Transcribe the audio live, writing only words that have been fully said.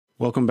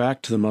Welcome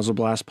back to the Muzzle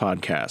Blast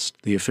Podcast,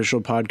 the official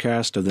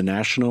podcast of the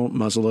National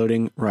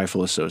Muzzleloading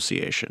Rifle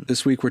Association.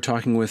 This week we're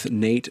talking with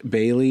Nate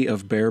Bailey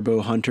of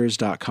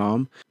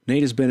BarebowHunters.com.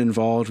 Nate has been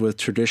involved with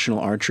traditional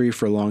archery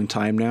for a long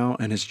time now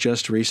and has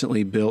just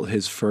recently built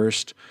his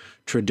first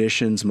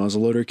Traditions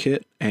muzzleloader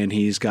kit, and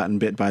he's gotten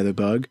bit by the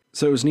bug.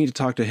 So it was neat to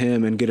talk to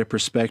him and get a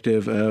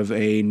perspective of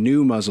a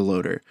new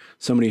muzzleloader,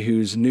 somebody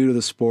who's new to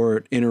the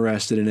sport,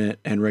 interested in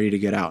it, and ready to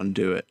get out and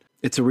do it.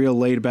 It's a real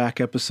laid-back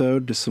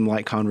episode, just some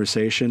light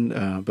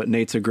conversation, but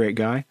Nate's a great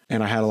guy,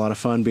 and I had a lot of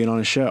fun being on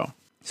his show.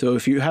 So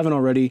if you haven't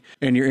already,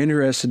 and you're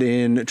interested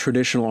in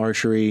traditional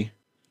archery,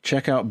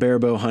 check out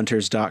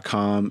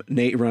BarebowHunters.com.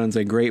 Nate runs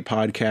a great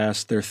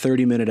podcast. They're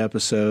 30-minute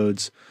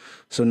episodes,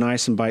 so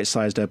nice and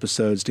bite-sized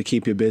episodes to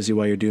keep you busy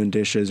while you're doing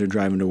dishes or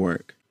driving to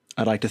work.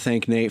 I'd like to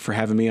thank Nate for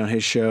having me on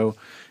his show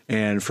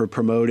and for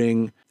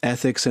promoting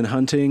ethics in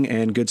hunting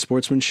and good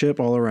sportsmanship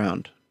all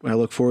around. I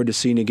look forward to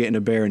seeing you getting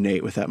a bear,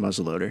 Nate, with that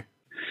muzzleloader.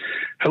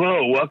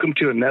 Hello, welcome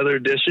to another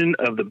edition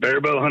of the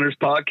Barebow Hunters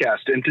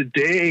podcast. And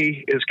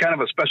today is kind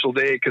of a special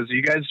day because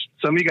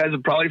some of you guys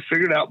have probably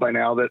figured out by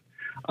now that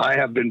I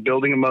have been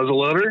building a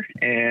muzzleloader,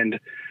 and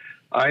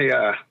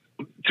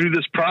through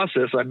this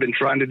process, I've been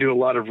trying to do a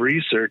lot of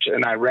research,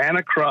 and I ran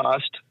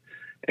across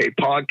a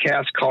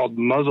podcast called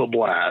Muzzle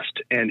Blast.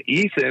 And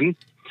Ethan,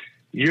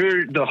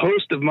 you're the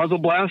host of Muzzle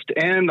Blast,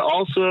 and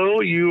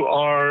also you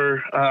are,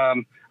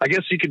 I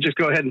guess you could just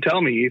go ahead and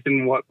tell me,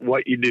 Ethan,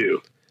 what you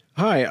do.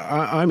 Hi,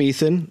 I'm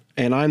Ethan,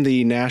 and I'm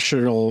the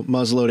National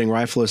Muzzleloading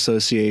Rifle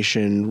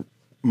Association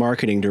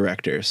marketing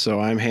director. So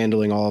I'm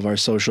handling all of our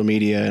social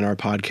media and our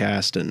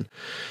podcast and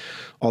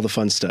all the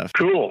fun stuff.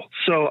 Cool.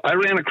 So I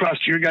ran across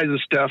your guys'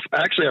 stuff.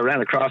 Actually, I ran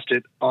across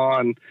it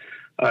on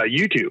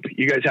YouTube.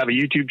 You guys have a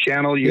YouTube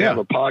channel. You have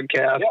a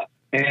podcast.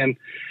 Yeah.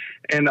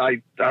 And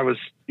I was,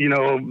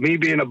 me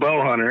being a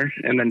bow hunter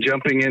and then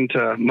jumping into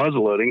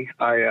muzzleloading,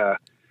 I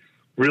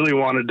really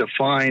wanted to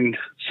find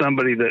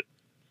somebody that,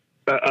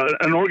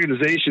 an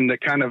organization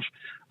that kind of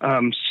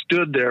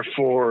stood there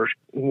for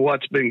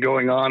what's been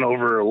going on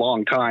over a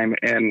long time.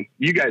 And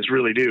you guys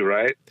really do,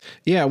 right?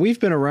 Yeah, we've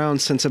been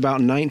around since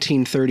about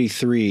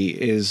 1933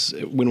 is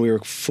when we were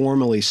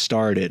formally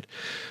started.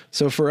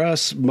 So for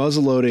us,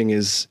 muzzleloading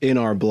is in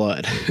our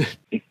blood.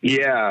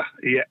 Yeah.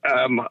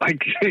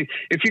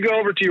 If you go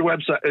over to your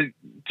website, to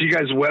you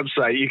guys'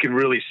 website, you can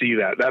really see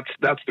that.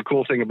 That's the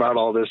cool thing about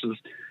all this is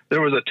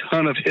there was a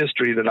ton of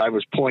history that I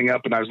was pulling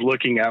up and I was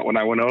looking at when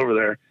I went over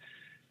there.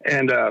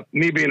 And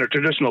me being a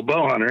traditional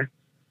bow hunter,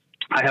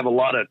 I have a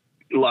lot of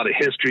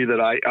history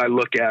that I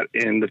look at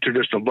in the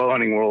traditional bow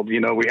hunting world.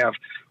 We have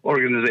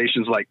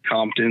organizations like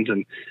Compton's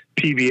and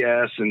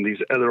PBS and these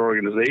other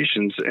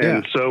organizations.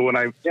 And so when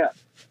I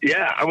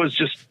was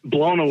just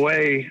blown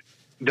away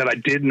that I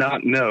did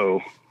not know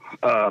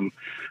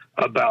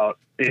about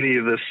any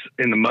of this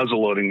in the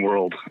muzzleloading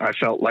world. I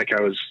felt like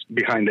I was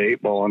behind the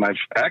eight ball, and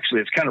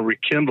it's kind of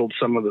rekindled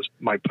some of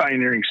my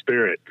pioneering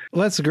spirit.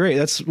 Well, that's great.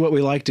 That's what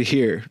we like to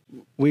hear.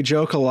 We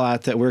joke a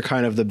lot that we're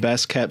kind of the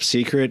best kept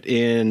secret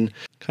in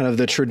kind of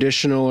the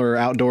traditional or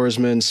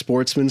outdoorsman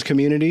sportsman's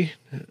community.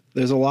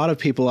 There's a lot of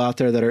people out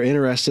there that are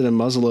interested in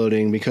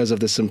muzzleloading because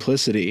of the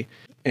simplicity.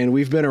 And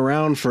we've been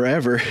around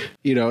forever,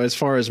 as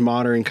far as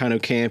modern kind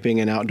of camping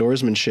and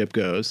outdoorsmanship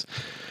goes.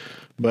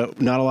 But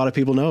not a lot of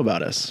people know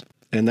about us.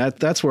 And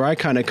that's where I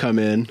kind of come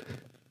in.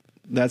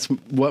 That's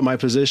what my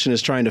position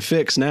is trying to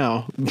fix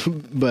now.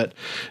 But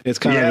it's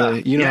kind of, how that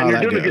goes.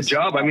 You're doing a good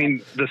job. I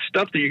mean, the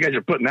stuff that you guys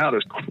are putting out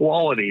is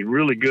quality,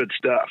 really good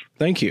stuff.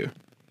 Thank you.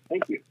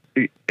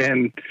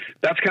 And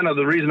that's kind of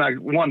the reason I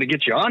wanted to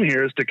get you on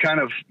here is to kind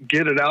of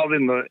get it out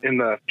in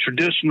the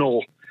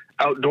traditional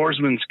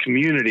outdoorsman's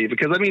community.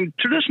 Because, I mean,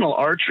 traditional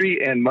archery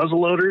and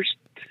muzzleloaders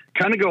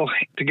kind of go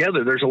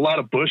together. There's a lot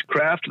of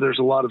bushcraft. There's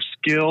a lot of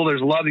skill.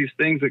 There's a lot of these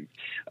things that,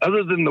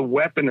 other than the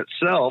weapon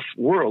itself,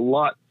 we're a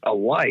lot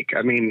alike.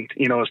 I mean,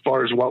 as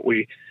far as what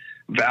we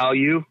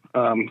value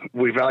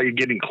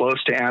getting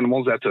close to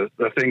animals. That's a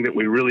thing that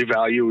we really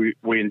value.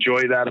 We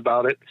enjoy that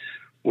about it.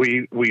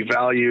 We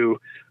value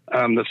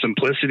the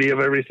simplicity of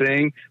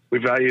everything. We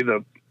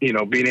value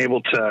being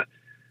able to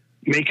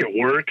make it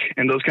work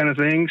and those kind of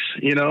things,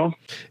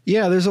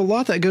 Yeah, there's a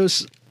lot that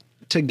goes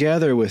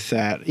together with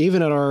that.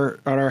 Even at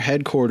our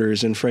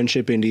headquarters in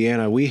Friendship,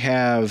 Indiana, we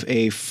have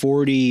a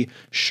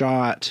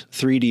 40-shot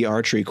 3D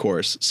archery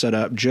course set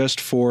up just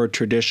for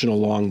traditional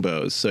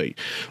longbows. So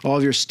all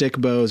of your stick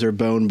bows or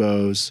bone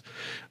bows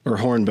or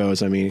horn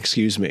bows, and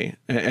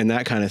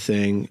that kind of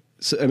thing.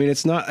 So,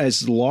 it's not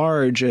as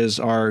large as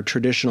our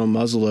traditional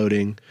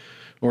muzzleloading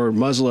or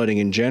muzzleloading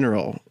in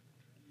general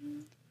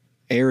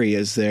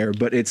areas there,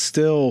 but it's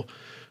still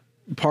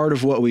part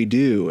of what we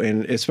do.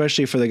 And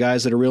especially for the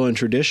guys that are real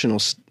into traditional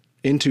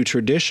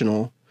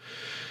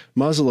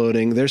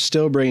muzzleloading, they're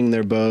still bringing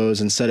their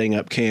bows and setting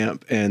up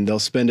camp, and they'll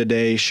spend a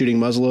day shooting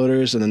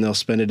muzzleloaders and then they'll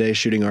spend a day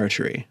shooting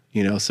archery,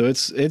 so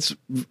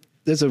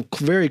there's a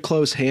very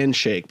close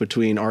handshake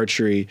between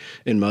archery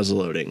and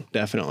muzzleloading.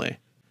 Definitely.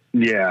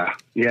 Yeah.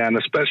 And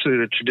especially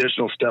the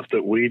traditional stuff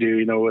that we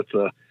do, with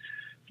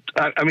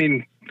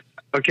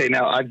Okay,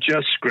 now I've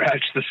just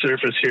scratched the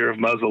surface here of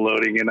muzzle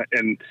loading,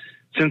 and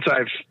since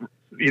I've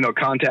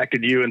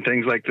contacted you and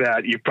things like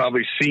that, you've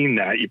probably seen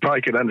that. You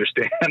probably could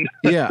understand.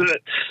 Yeah. that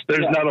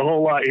there's not a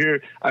whole lot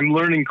here. I'm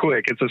learning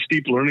quick. It's a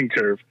steep learning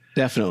curve.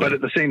 Definitely. But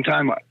at the same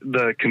time,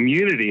 the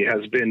community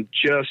has been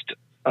just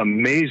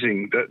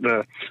amazing.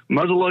 The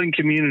muzzleloading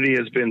community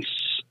has been,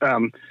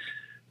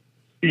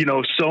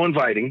 so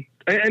inviting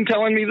and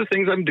telling me the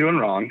things I'm doing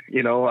wrong.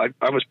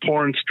 I was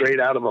pouring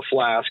straight out of a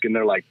flask, and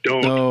they're like,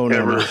 "Don't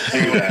ever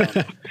do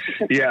that."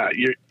 Yeah,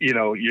 you're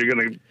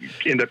going to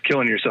end up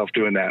killing yourself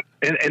doing that.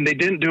 And they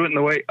didn't do it in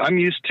the way I'm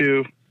used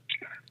to.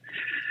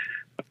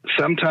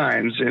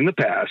 Sometimes in the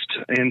past,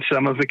 in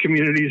some of the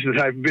communities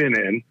that I've been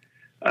in,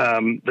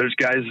 there's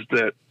guys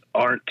that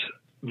aren't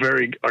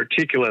very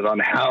articulate on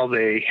how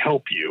they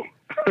help you.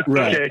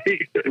 Right.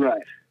 Okay?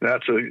 Right.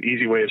 That's an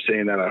easy way of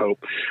saying that, I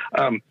hope.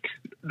 And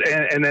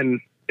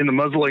then in the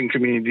muzzleloading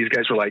community, these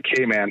guys were like,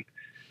 "Hey man,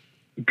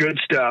 good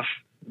stuff,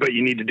 but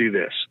you need to do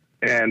this.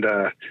 And,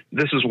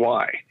 this is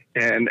why."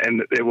 And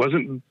it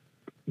wasn't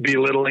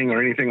belittling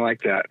or anything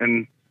like that.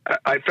 And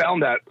I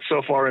found that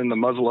so far in the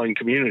muzzleloading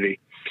community,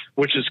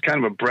 which is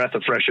kind of a breath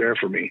of fresh air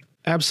for me.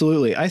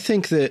 Absolutely. I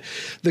think that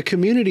the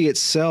community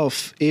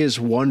itself is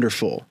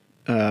wonderful.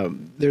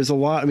 There's a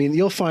lot. I mean,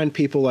 you'll find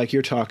people like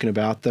you're talking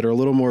about that are a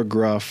little more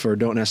gruff or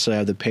don't necessarily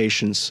have the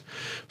patience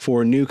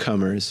for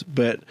newcomers,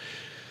 but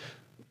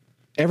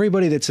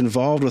everybody that's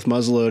involved with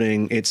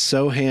muzzleloading, it's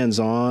so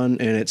hands-on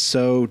and it's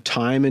so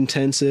time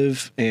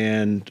intensive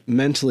and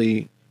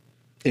mentally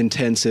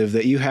intensive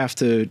that you have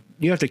to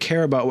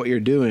care about what you're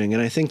doing.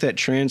 And I think that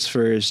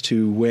transfers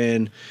to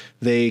when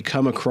they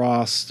come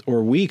across,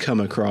 or we come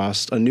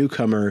across, a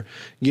newcomer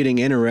getting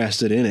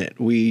interested in it.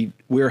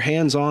 We're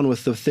hands-on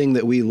with the thing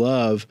that we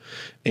love,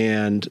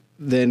 and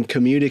then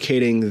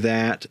communicating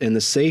that, and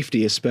the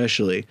safety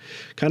especially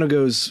kind of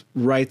goes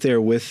right there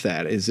with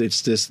that.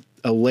 It's just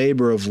a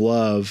labor of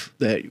love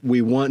that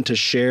we want to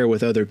share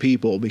with other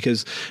people,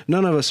 because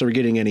none of us are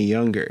getting any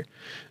younger.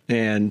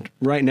 And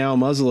right now,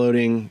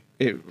 muzzleloading,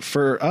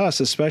 for us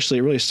especially,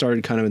 it really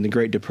started kind of in the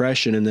Great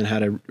Depression and then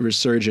had a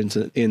resurgence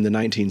in the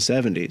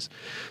 1970s.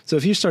 So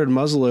if you started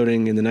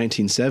muzzleloading in the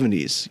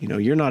 1970s,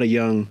 you're not a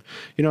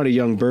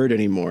young bird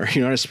anymore.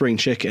 You're not a spring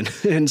chicken.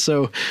 And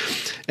so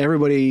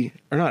everybody,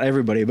 or not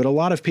everybody, but a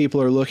lot of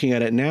people are looking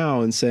at it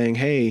now and saying,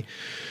 "Hey,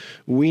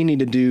 we need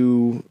to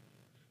do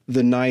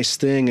the nice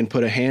thing and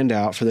put a hand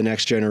out for the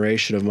next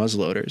generation of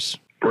muzzleloaders."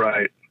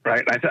 Right.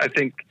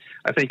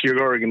 I think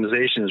your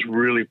organization is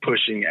really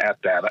pushing at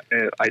that.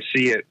 I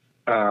see it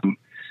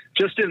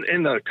just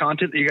in the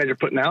content that you guys are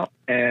putting out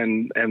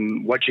and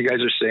what you guys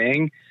are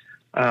saying.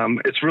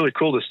 It's really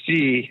cool to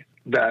see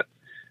that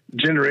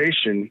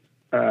generation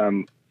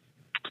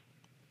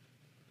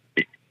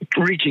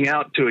reaching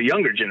out to a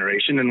younger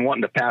generation and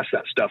wanting to pass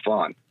that stuff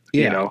on.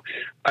 Yeah.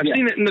 I've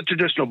seen it in the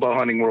traditional bow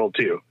hunting world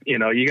too.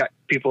 You got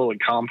people in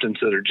Compton's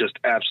that are just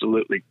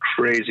absolutely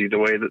crazy the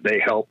way that they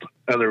help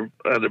other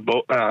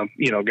bow,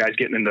 guys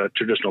getting into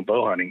traditional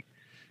bow hunting.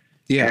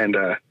 Yeah.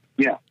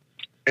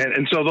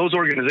 And so those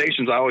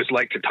organizations I always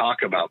like to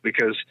talk about,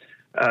 because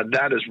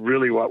that is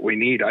really what we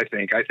need. I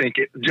think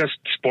just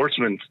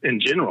sportsmen in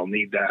general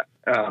need that,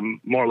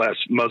 more or less,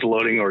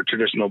 muzzleloading or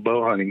traditional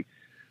bow hunting.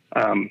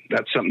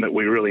 That's something that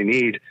we really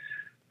need.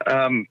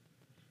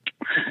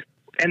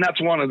 And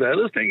that's one of the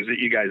other things that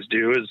you guys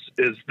do is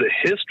the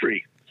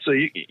history. So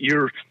if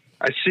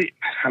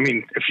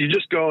you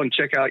just go and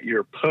check out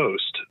your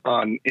post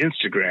on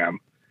Instagram,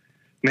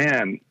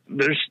 man,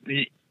 there's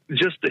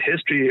just the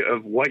history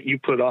of what you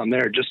put on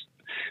there. Just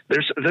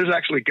there's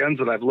actually guns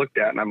that I've looked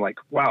at and I'm like,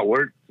 wow,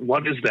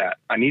 what is that?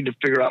 I need to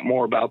figure out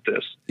more about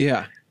this.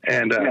 Yeah.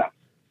 And, I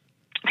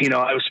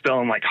was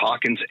spelling like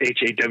Hawkins,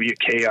 Hawkins.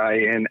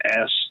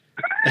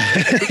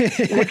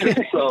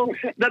 So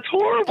that's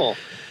horrible.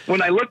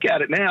 When I look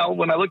at it now,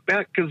 when I look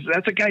back, because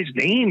that's a guy's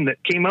name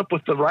that came up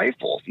with the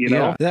rifle,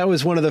 Yeah, that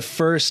was one of the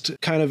first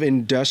kind of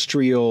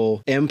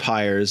industrial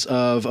empires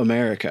of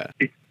America.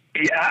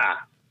 Yeah.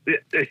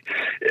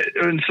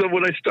 And so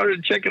when I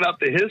started checking out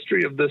the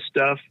history of this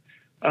stuff,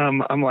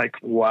 I'm like,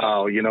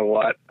 wow, you know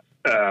what?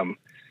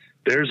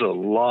 There's a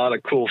lot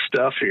of cool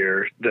stuff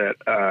here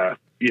that,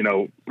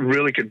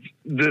 really could,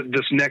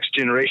 this next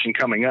generation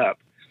coming up,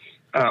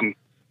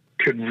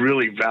 could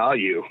really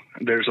value.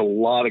 There's a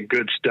lot of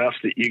good stuff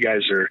that you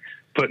guys are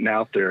putting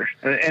out there,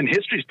 and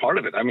history's part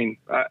of it. I mean,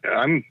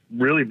 I'm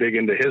really big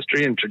into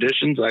history and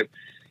traditions.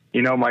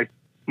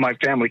 My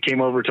family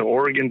came over to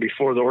Oregon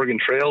before the Oregon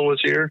Trail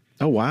was here.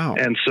 Oh, wow.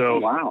 And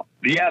so,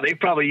 yeah, they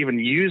probably even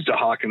used a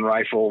Hawken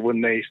rifle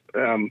when they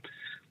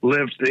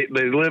lived.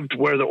 They lived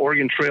where the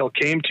Oregon Trail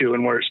came to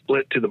and where it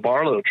split to the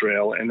Barlow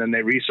Trail, and then they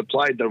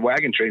resupplied their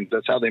wagon trains.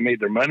 That's how they made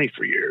their money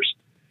for years.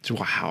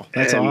 Wow,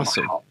 that's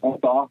awesome. Wow,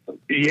 that's awesome.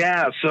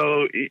 Yeah,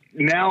 so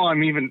now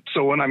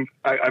when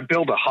I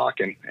build a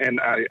Hawken,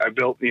 and I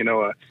built, the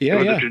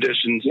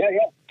traditions. Yeah.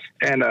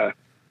 And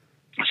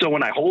So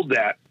when I hold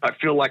that, I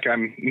feel like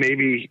I'm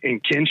maybe in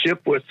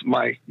kinship with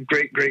my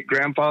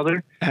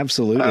great-great-grandfather.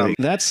 Absolutely.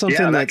 That's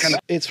something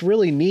it's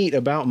really neat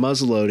about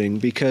muzzleloading,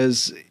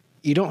 because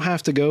you don't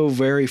have to go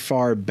very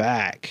far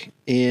back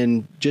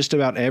in just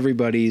about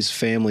everybody's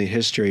family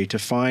history to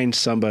find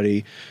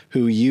somebody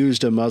who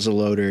used a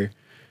muzzleloader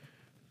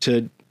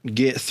to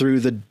get through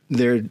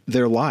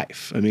their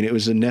life. I mean, it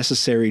was a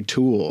necessary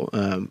tool.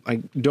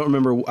 I don't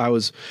remember, I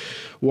was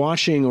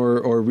watching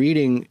or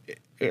reading,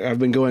 I've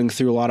been going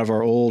through a lot of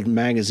our old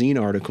magazine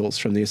articles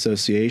from the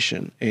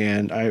association,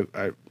 and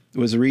I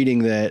was reading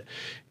that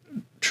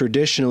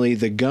traditionally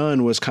the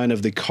gun was kind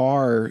of the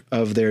car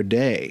of their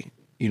day.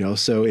 You know,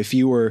 so if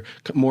you were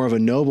more of a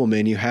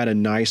nobleman, you had a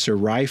nicer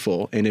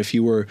rifle. And if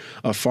you were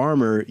a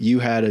farmer, you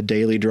had a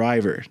daily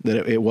driver.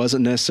 That it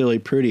wasn't necessarily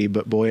pretty,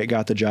 but boy, it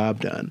got the job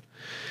done.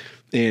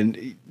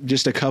 And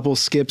just a couple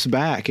skips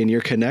back and you're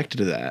connected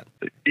to that.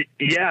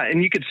 Yeah.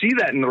 And you could see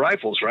that in the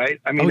rifles,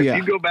 right? I mean, if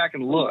you go back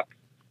and look,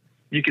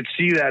 you could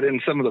see that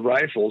in some of the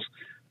rifles.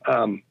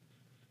 And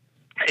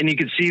you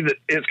could see that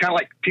it's kind of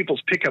like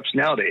people's pickups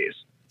nowadays.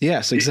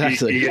 Yes,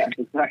 exactly. Yeah,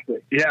 exactly.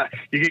 Yeah.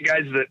 You get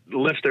guys that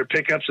lift their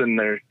pickups and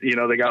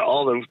they got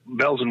all the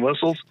bells and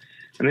whistles.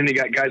 And then you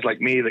got guys like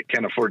me that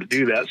can't afford to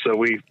do that. So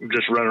we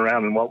just run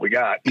around in what we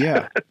got.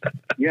 Yeah.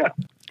 Yeah.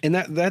 And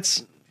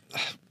that's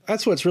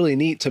what's really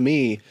neat to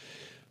me.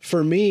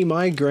 For me,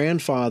 my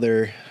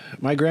grandfather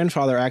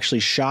actually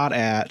shot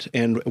at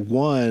and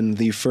won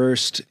the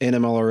first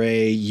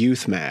NMLRA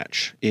youth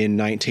match in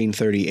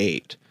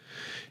 1938.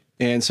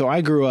 And so I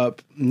grew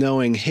up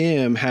knowing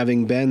him,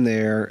 having been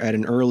there at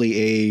an early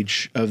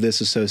age of this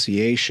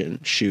association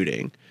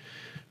shooting.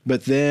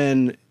 But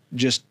then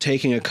just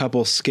taking a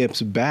couple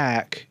skips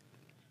back,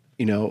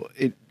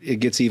 it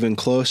gets even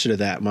closer to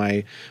that.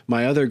 My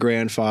other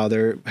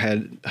grandfather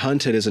had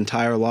hunted his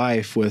entire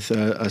life with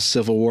a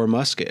Civil War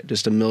musket,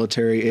 just a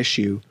military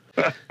issue.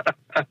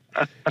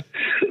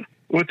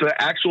 With the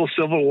actual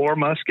Civil War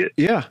musket?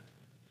 Yeah.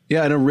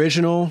 Yeah, an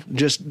original,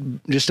 just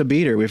a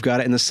beater. We've got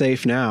it in the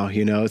safe now.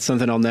 It's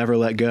something I'll never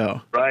let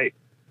go. Right.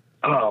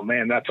 Oh,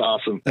 man, that's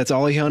awesome. That's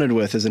all he hunted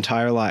with his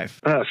entire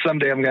life.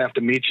 Someday I'm going to have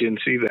to meet you and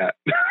see that.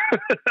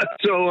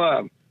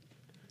 So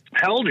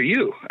how old are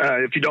you,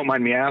 if you don't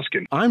mind me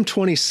asking? I'm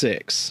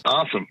 26.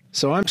 Awesome.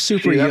 So I'm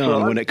super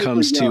young when it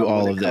comes to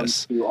all of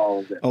this.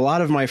 A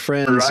lot of my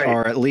friends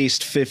are at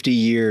least 50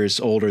 years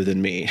older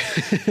than me.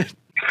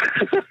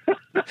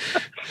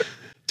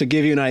 To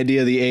give you an idea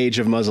of the age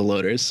of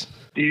muzzleloaders.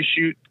 Do you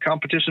shoot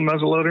competition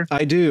muzzleloader?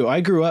 I do.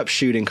 I grew up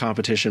shooting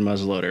competition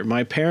muzzleloader.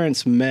 My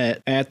parents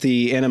met at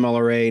the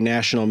NMLRA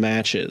national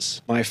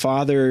matches. My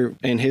father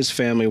and his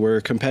family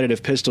were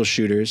competitive pistol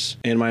shooters,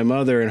 and my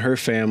mother and her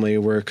family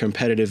were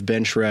competitive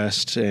bench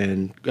rest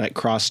and like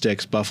cross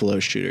sticks buffalo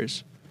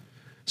shooters.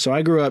 So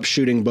I grew up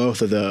shooting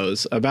both of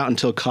those about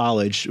until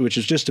college, which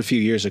was just a few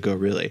years ago,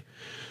 really.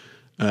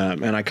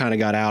 And I kind of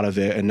got out of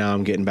it, and now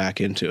I'm getting back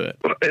into it.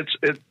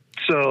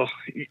 So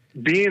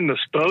being the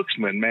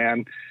spokesman,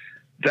 man,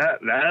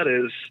 that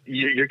is,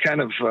 you're kind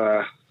of,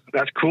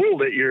 that's cool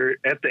that you're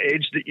at the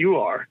age that you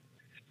are,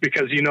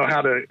 because you know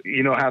how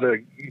to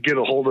get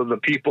a hold of the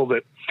people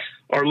that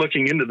are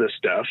looking into this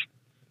stuff.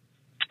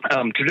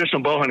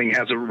 Traditional bow hunting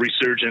has a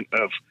resurgence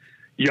of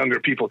younger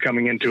people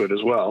coming into it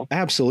as well.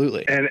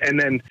 Absolutely. And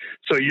then,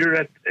 so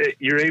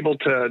you're able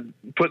to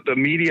put the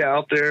media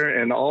out there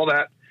and all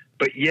that,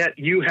 but yet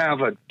you have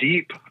a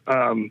deep,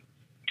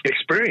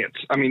 experience.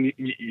 I mean,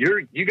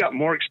 you got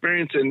more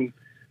experience in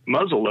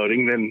muzzle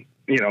loading than,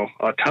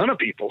 a ton of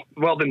people.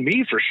 Well, than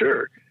me for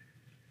sure.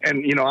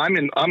 And,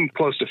 I'm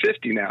close to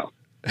 50 now.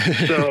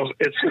 So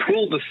it's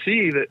cool to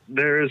see that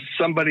there is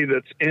somebody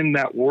that's in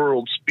that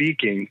world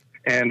speaking.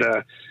 And,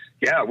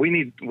 we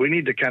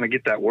need to kind of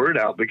get that word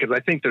out, because I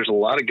think there's a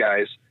lot of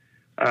guys,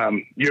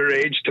 your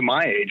age to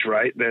my age,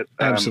 right, that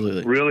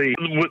absolutely really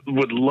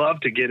would love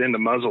to get into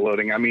muzzle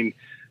loading. I mean,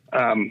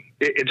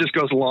 it just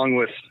goes along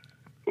with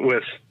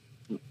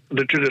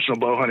the traditional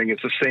bow hunting.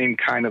 It's the same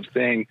kind of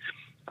thing.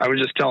 I was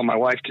just telling my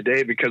wife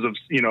today, because of,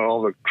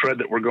 all the crud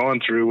that we're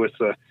going through with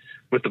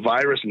the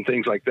virus and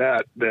things like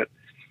that,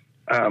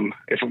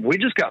 if we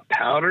just got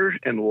powder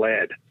and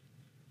lead,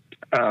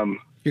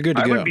 you're good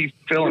to I go. would be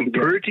feeling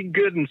pretty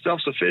good and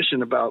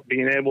self-sufficient about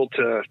being able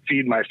to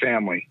feed my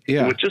family.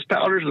 Yeah. With just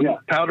powder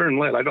and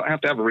lead. I don't have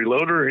to have a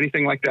reloader or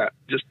anything like that.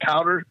 Just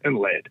powder and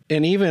lead.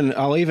 And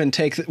I'll even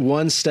take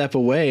one step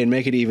away and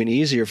make it even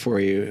easier for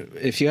you.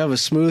 If you have a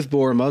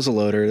smoothbore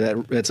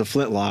muzzleloader that's a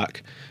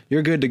flintlock,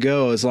 you're good to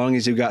go as long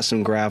as you've got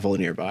some gravel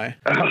nearby.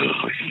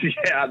 Oh,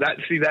 yeah.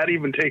 That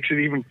even takes it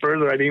even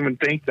further. I didn't even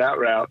think that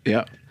route.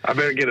 Yeah. I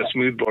better get a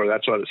smoothbore.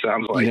 That's what it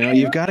sounds like.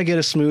 You've got to get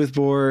a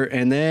smoothbore,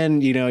 and then,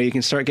 you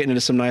can start getting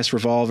into some nice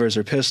revolvers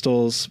or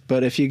pistols.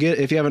 But if you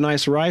have a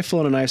nice rifle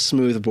and a nice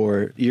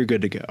smoothbore, you're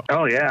good to go.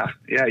 Oh, yeah.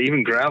 Yeah,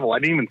 even gravel. I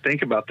didn't even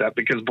think about that,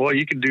 because, boy,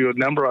 you could do a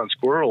number on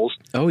squirrels.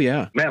 Oh,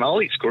 yeah. Man, I'll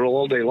eat squirrel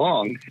all day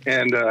long,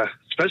 and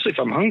especially if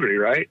I'm hungry,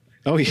 right?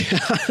 Oh, yeah.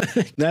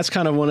 That's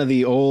kind of one of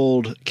the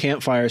old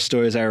campfire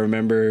stories I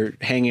remember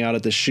hanging out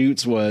at the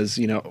shoots was,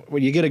 you know,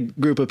 when you get a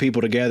group of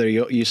people together,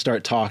 you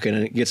start talking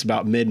and it gets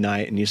about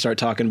midnight and you start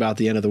talking about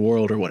the end of the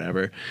world or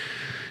whatever.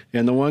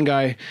 And the one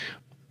guy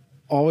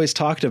always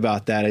talked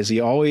about that is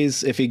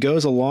if he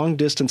goes a long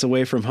distance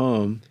away from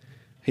home,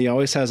 he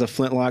always has a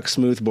flintlock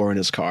smoothbore in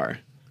his car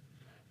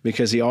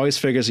because he always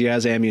figures he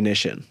has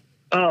ammunition.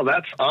 Oh,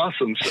 that's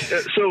awesome.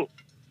 So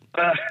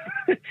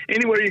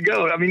anywhere you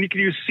go, I mean, you can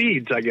use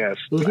seeds, I guess.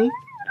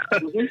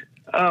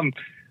 Mm-hmm.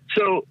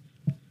 So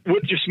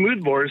with your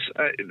smoothbores,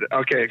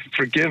 okay,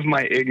 forgive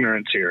my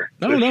ignorance here.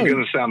 This is going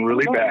to sound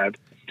really bad,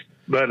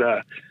 but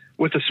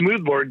with the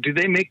smoothbore, do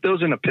they make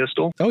those in a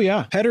pistol? Oh,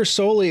 yeah.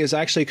 Pedersoli is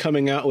actually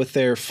coming out with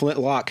their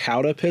flintlock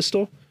Howdah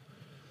pistol,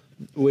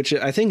 which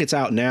I think it's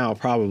out now,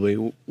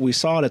 probably. We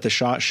saw it at the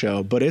SHOT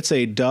Show, but it's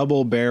a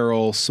double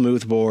barrel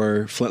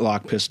smoothbore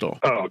flintlock pistol.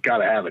 Oh,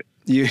 gotta have it.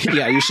 You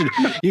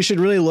should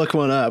really look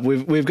one up.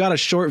 We've got a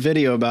short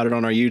video about it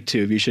on our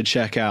YouTube. You should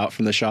check out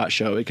from the SHOT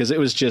Show because it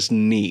was just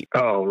neat.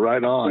 Oh,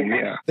 right on.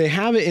 Yeah. They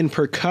have it in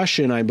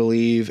percussion, I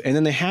believe, and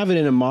then they have it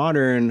in a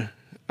modern.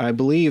 I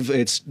believe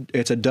it's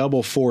a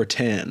double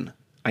 410.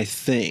 I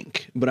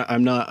think, but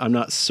I'm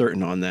not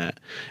certain on that.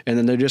 And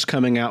then they're just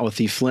coming out with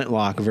the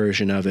flintlock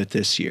version of it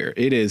this year.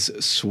 It is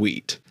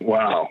sweet.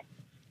 Wow.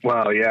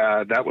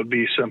 Yeah, that would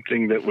be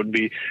something that would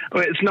be,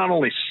 it's not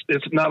only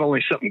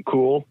something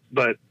cool,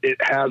 but it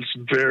has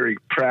very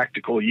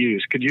practical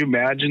use. Could you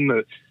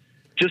imagine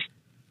just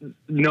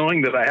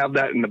knowing that I have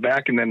that in the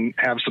back and then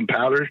have some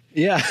powder?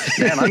 Yeah.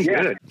 Man, I'm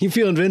good. You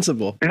feel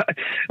invincible.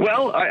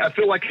 Well, I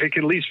feel like I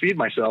can at least feed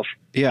myself.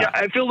 Yeah.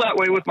 I feel that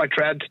way with my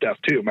trad stuff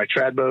too, my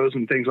trad bows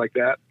and things like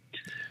that.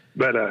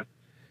 But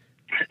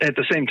at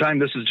the same time,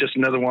 this is just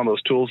another one of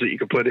those tools that you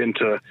can put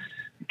into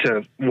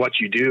what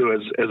you do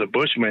as a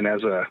bushman,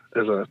 as a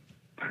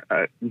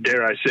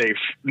dare I say,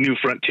 new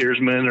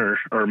frontiersman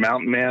or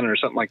mountain man or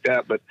something like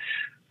that. But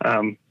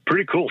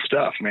pretty cool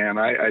stuff, man.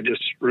 I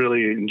just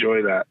really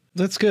enjoy that.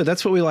 That's good.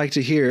 That's what we like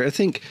to hear. I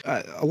think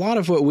a lot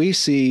of what we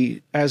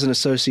see as an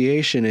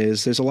association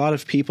is there's a lot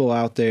of people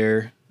out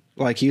there,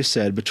 like you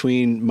said,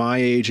 between my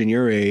age and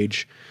your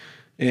age,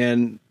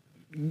 and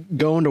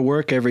going to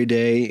work every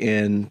day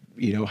and,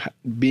 you know,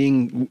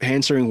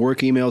 answering work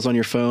emails on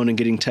your phone and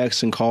getting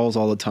texts and calls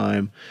all the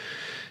time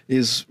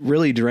is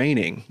really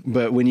draining.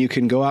 But when you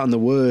can go out in the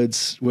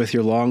woods with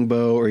your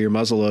longbow or your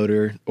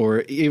muzzleloader,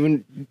 or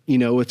even, you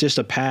know, with just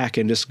a pack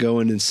and just go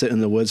in and sit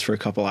in the woods for a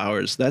couple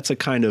hours, that's a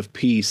kind of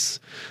peace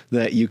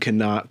that you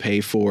cannot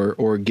pay for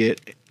or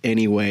get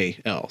anyway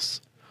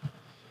else.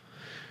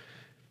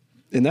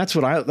 And that's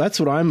what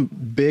I'm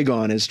big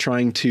on, is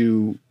trying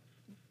to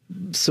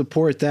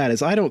support that.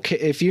 Is I don't care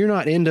if you're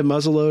not into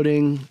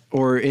muzzleloading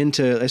or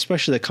into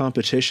especially the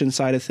competition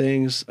side of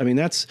things. I mean,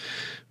 that's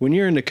when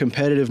you're into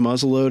competitive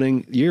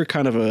muzzleloading, you're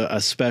kind of a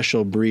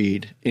special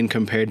breed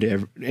compared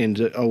to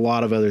a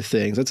lot of other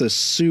things. That's a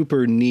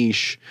super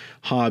niche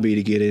hobby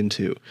to get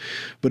into.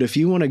 But if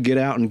you want to get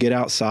out and get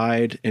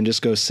outside and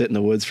just go sit in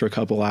the woods for a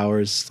couple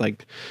hours,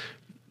 like,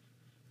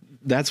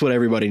 that's what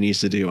everybody needs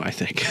to do, I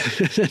think.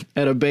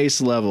 At a base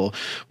level,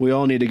 we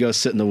all need to go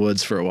sit in the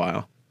woods for a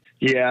while.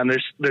 Yeah, and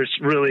there's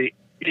really,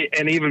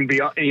 and even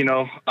beyond, you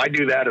know, I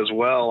do that as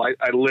well.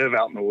 I live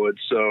out in the woods,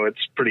 so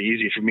it's pretty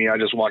easy for me. I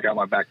just walk out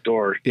my back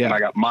door, and I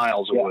got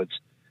miles of woods.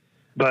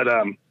 But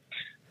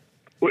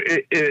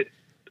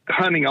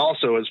hunting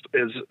also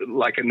is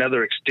like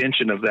another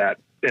extension of that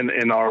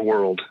in our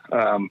world,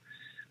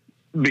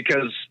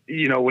 because,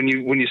 you know, when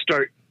you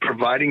start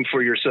providing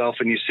for yourself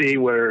and you see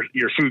where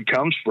your food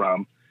comes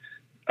from,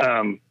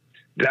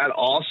 that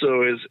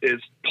also is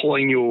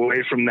pulling you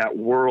away from that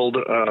world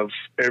of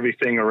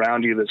everything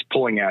around you that's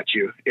pulling at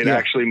you. It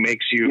actually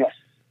makes you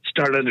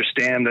start to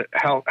understand that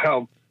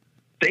how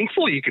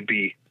thankful you could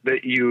be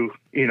that you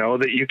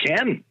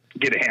can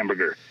get a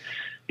hamburger,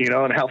 you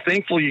know, and how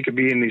thankful you could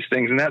be in these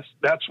things. And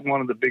that's one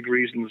of the big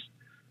reasons.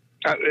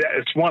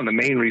 It's one of the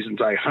main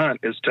reasons I hunt,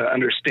 is to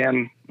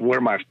understand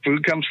where my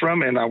food comes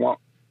from. And I want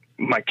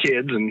my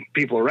kids and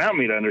people around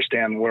me to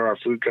understand where our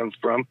food comes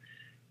from.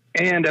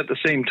 And at the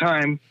same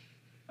time,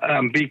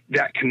 be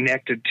that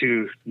connected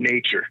to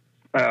nature,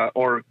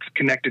 or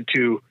connected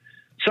to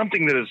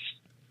something that is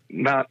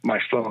not my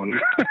phone.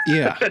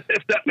 Yeah.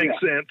 If that makes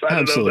sense.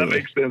 I don't know if that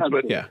makes sense,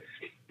 but yeah.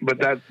 But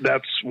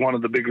that's one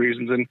of the big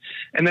reasons.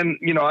 And then,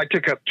 you know, I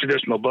took up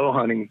traditional bow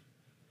hunting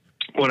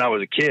when I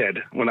was a kid,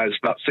 when I was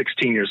about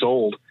 16 years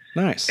old.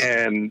 Nice.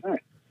 And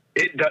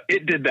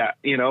it did that.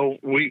 You know,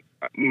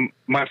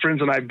 my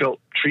friends and I built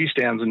tree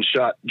stands and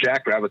shot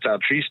jackrabbits out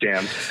of tree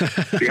stands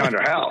behind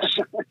our house.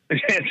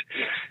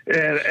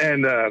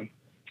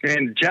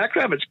 And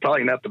jackrabbit's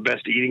probably not the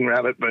best eating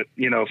rabbit, but,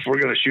 you know, if we're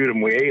going to shoot them,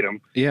 we ate them.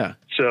 Yeah.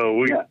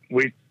 So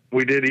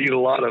we did eat a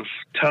lot of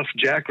tough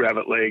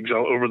jackrabbit legs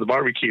all over the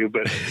barbecue,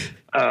 but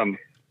at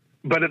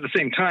the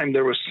same time,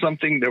 there was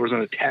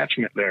an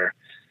attachment there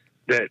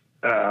that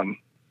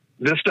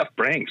this stuff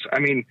brings. I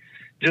mean,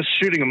 just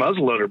shooting a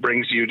muzzleloader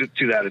brings you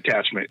to that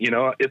attachment. You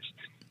know, it's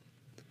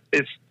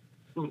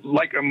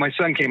like my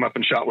son came up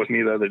and shot with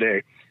me the other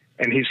day,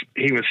 and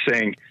he was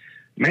saying,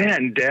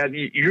 man, Dad,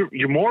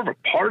 you're more of a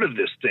part of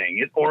this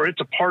thing, or it's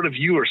a part of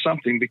you or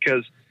something,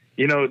 because,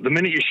 you know, the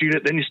minute you shoot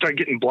it, then you start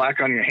getting black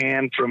on your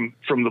hand from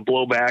the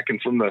blowback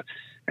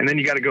and then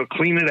you got to go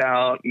clean it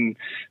out. And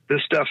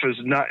this stuff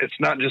it's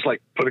not just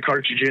like put a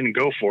cartridge in and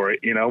go for it,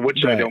 you know,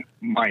 which I don't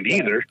mind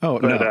either. Oh,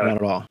 no, not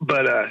at all.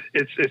 But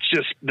it's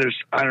just, there's,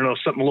 I don't know,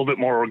 something a little bit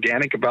more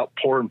organic about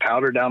pouring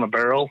powder down a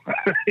barrel,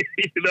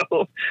 you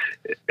know?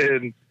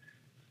 And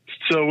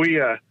so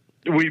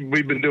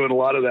we've been doing a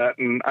lot of that,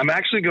 and I'm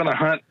actually going to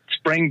hunt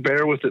spring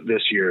bear with it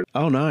this year.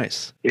 Oh,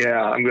 nice.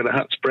 Yeah, I'm going to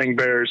hunt spring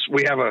bears.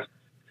 We have a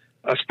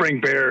spring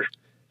bear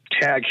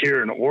tag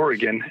here in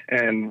Oregon,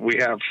 and we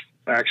have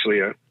actually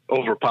a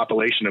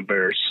overpopulation of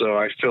bears. So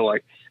I feel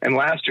like, and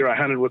last year I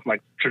hunted with my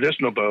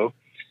traditional bow.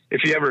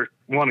 If you ever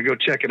want to go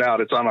check it out,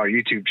 it's on our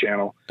YouTube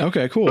channel.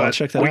 Okay, cool. I'll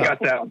check that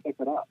out.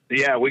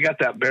 We got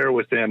that bear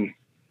within,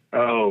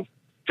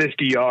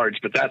 50 yards,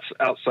 but that's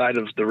outside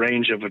of the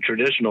range of a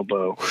traditional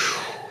bow.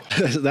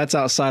 That's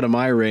outside of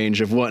my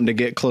range of wanting to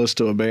get close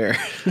to a bear.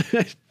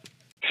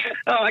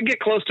 Oh, I get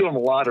close to them a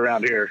lot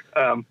around here.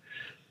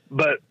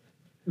 But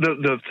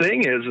the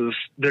thing is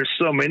there's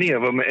so many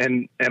of them,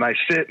 and I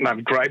sit and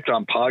I've griped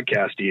on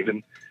podcast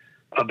even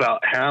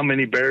about how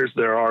many bears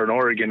there are in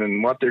Oregon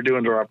and what they're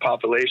doing to our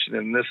population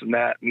and this and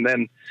that. And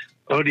then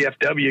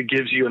ODFW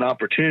gives you an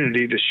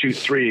opportunity to shoot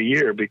 3 a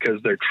year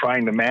because they're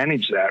trying to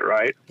manage that.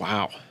 Right.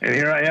 Wow. And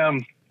here I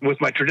am with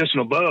my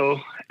traditional bow,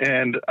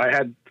 and I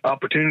had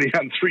opportunity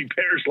on 3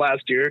 bears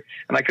last year,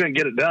 and I couldn't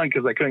get it done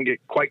because I couldn't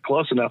get quite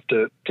close enough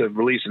to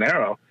release an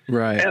arrow.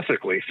 Right.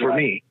 Ethically for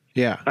me.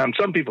 Yeah.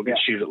 Some people can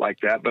shoot it like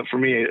that, but for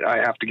me, I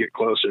have to get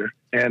closer.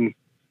 And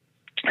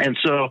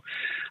so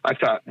I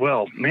thought,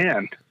 well,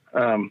 man,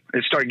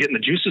 it started getting the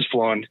juices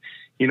flowing.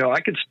 You know, I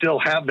could still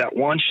have that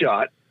one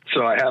shot.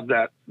 So I have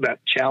that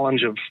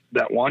challenge of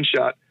that one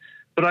shot,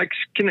 but I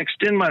can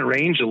extend my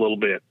range a little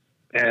bit.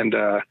 And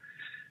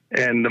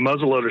the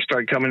muzzleloader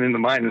started coming into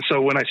mind. And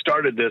so when I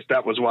started this,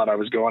 that was what I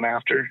was going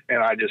after. And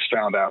I just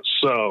found out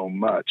so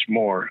much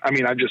more. I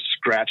mean, I just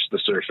scratched the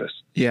surface.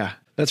 Yeah,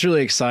 that's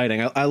really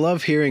exciting. I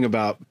love hearing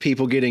about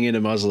people getting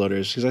into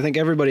muzzleloaders because I think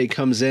everybody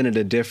comes in at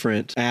a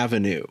different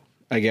avenue,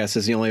 I guess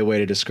is the only way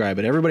to describe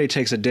it. Everybody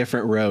takes a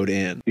different road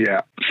in.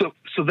 Yeah.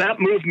 So that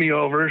moved me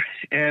over.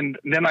 And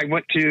then I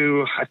went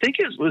to, I think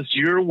it was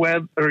your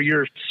web or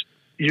your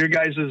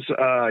guys'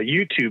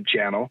 YouTube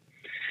channel.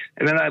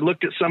 And then I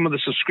looked at some of the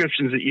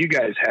subscriptions that you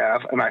guys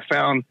have, and I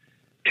found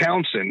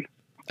Townsend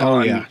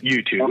on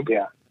YouTube. Oh,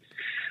 yeah.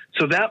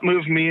 So that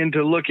moved me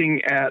into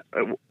looking at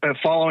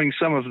following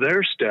some of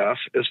their stuff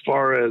as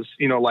far as,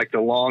 you know, like the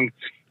long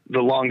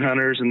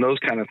hunters and those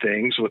kind of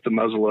things with the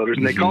muzzleloaders.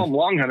 And they call them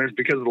long hunters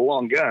because of the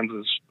long guns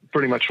is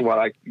pretty much what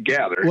I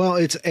gather. Well,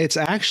 it's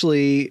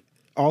actually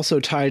also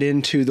tied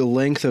into the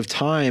length of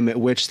time at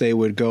which they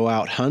would go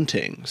out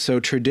hunting. So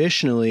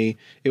traditionally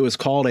it was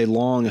called a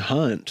long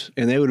hunt,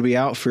 and they would be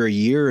out for a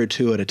year or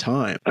two at a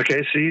time.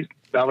 Okay. See,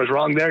 I was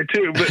wrong there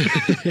too,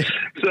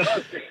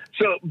 but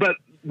but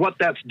what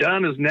that's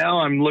done is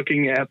now I'm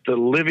looking at the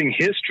living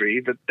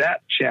history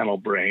that channel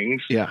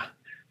brings. Yeah.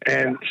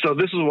 And so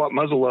this is what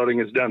muzzleloading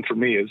has done for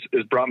me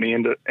is brought me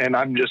into, and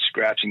I'm just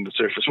scratching the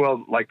surface.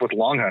 Well, like with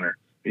long hunter,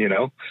 you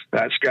know,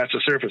 that scratched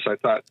the surface. I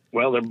thought,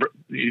 well, they're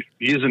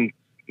using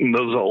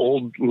those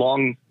old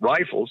long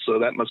rifles, so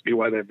that must be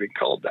why they've been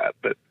called that.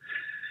 But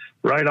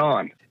right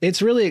on.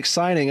 It's really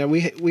exciting.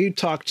 We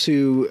talked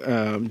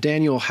to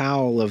Daniel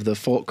Howell of the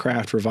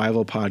Folkcraft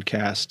Revival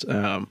podcast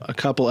a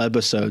couple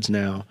episodes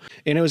now,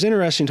 and it was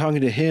interesting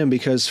talking to him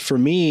because for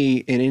me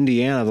in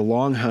Indiana, the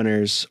long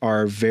hunters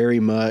are very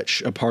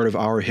much a part of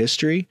our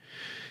history.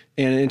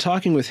 And in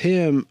talking with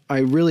him,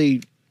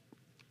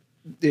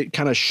 it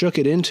kind of shook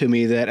it into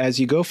me that as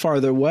you go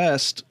farther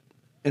west,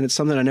 and it's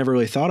something I never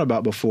really thought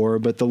about before,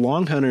 but the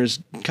long hunters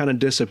kind of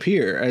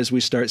disappear as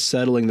we start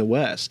settling the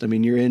West. I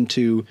mean, you're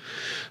into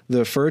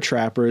the fur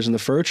trappers and the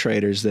fur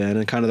traders then,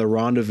 and kind of the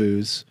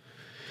rendezvous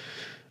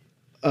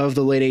of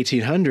the late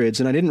 1800s.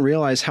 And I didn't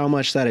realize how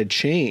much that had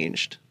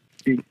changed.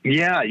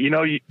 Yeah. You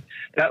know,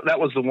 that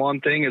was the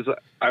one thing is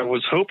I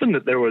was hoping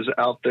that there was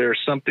out there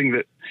something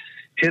that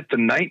hit the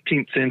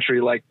 19th century,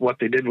 like what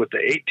they did with the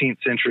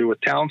 18th century with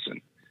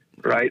Townsend.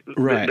 Right.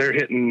 They're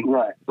hitting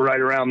right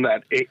around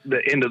the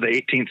end of the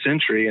 18th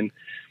century.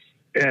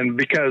 And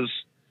because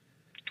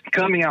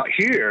coming out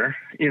here,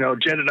 you know,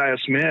 Jedediah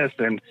Smith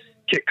and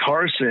Kit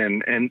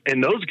Carson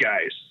and those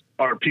guys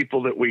are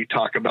people that we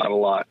talk about a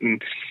lot.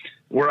 And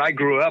where I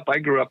grew up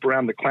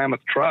around the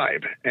Klamath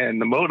tribe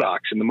and the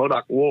Modocs and the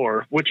Modoc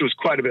War, which was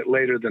quite a bit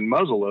later than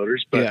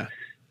muzzleloaders, but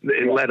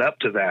it led up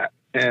to that.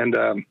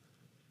 And,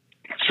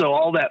 so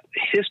all that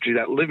history,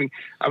 I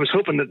was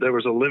hoping that there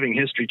was a living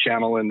history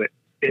channel in the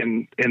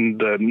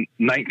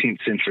 19th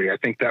century. I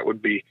think that would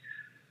be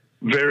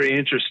very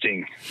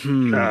interesting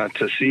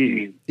to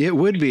see. It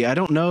would be. I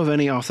don't know of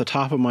any off the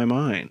top of my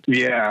mind.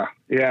 Yeah.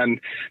 Yeah. And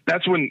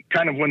that's when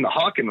the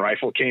Hawken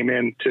rifle came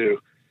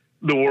into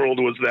the world,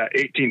 was that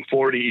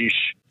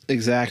 1840-ish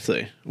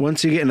Exactly.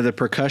 Once you get into the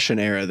percussion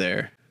era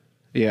there.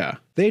 Yeah.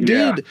 They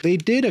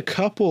did a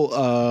couple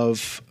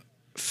of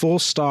full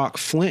stock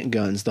flint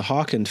guns, the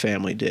Hawken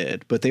family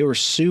did, but they were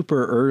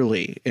super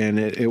early, and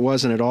it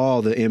wasn't at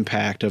all the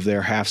impact of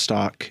their half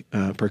stock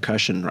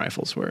percussion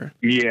rifles were.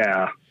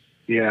 Yeah.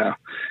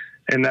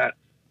 And that,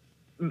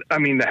 I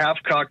mean, the half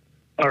stock,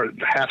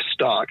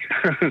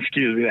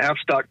 excuse me, the half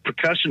stock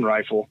percussion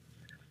rifle,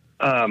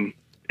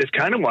 is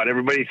kind of what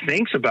everybody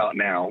thinks about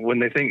now when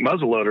they think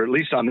muzzleloader, at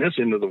least on this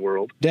end of the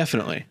world.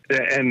 Definitely.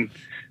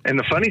 And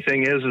the funny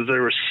thing is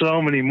there were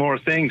so many more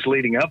things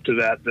leading up to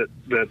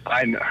that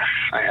I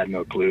had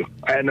no clue.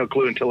 I had no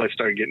clue until I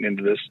started getting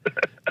into this.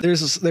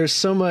 There's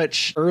so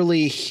much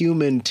early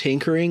human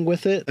tinkering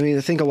with it. I mean,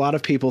 I think a lot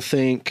of people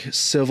think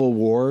Civil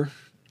War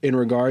in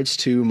regards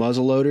to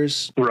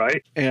muzzleloaders.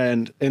 Right.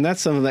 And that's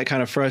something that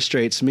kind of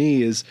frustrates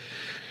me is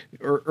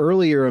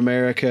earlier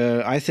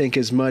America, I think,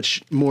 is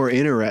much more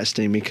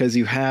interesting because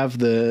you have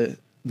the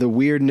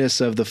weirdness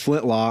of the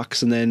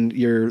flintlocks, and then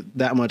you're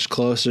that much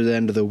closer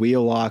then to the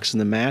wheel locks and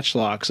the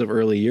matchlocks of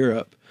early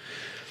Europe.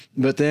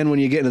 But then when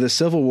you get into the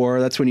Civil War,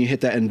 that's when you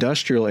hit that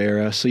industrial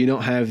era, so you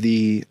don't have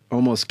the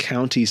almost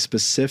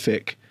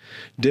county-specific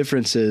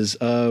differences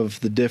of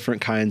the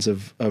different kinds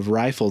of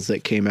rifles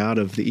that came out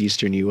of the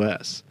eastern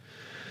U.S.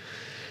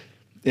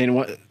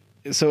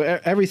 So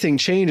everything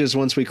changes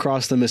once we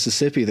cross the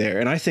Mississippi there,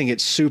 and I think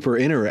it's super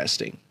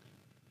interesting.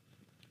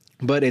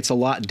 But it's a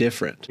lot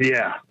different.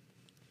 Yeah.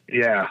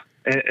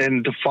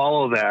 And to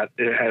follow that,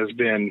 it has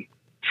been,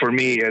 for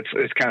me,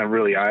 it's kind of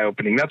really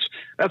eye-opening.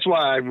 That's why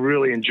I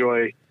really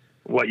enjoy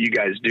what you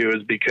guys do,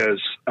 is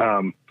because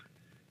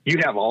you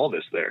have all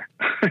this there.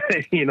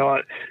 You know,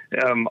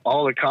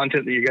 all the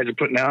content that you guys are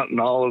putting out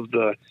and all of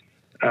the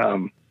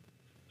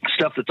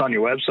stuff that's on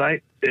your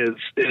website is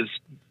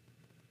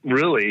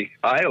really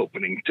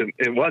eye-opening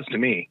to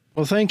me.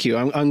 Well, thank you.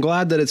 I'm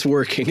glad that it's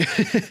working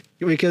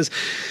because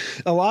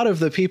a lot of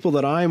the people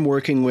that I'm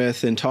working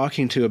with and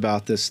talking to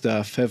about this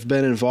stuff have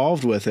been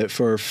involved with it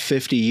for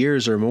 50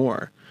 years or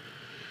more.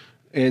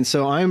 And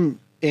so and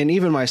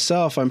even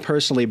myself, I'm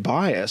personally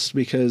biased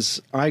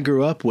because I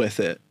grew up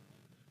with it.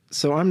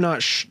 So I'm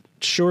not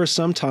sure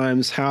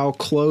sometimes how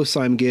close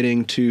I'm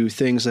getting to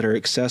things that are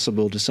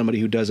accessible to somebody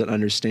who doesn't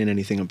understand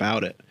anything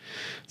about it.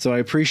 So I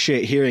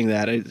appreciate hearing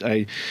that.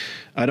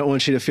 I don't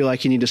want you to feel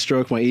like you need to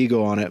stroke my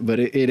ego on it, but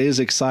it is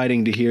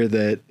exciting to hear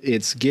that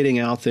it's getting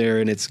out there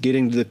and it's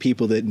getting to the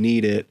people that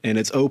need it, and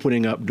it's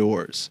opening up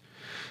doors.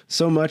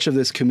 So much of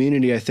this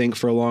community, I think,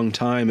 for a long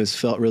time has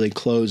felt really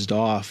closed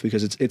off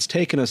because it's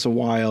taken us a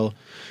while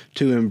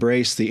to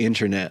embrace the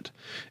internet.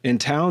 And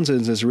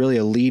Townsend's is really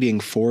a leading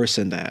force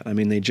in that. I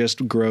mean, they just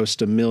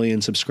grossed 1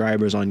 million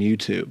subscribers on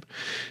YouTube.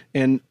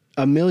 And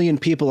 1 million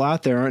people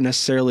out there aren't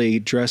necessarily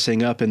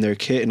dressing up in their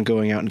kit and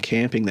going out and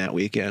camping that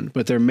weekend,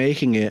 but they're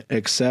making it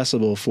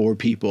accessible for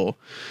people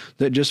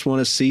that just want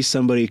to see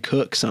somebody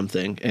cook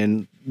something,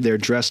 and they're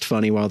dressed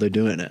funny while they're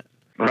doing it.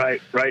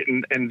 Right.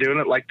 And doing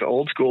it like the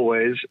old school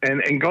ways,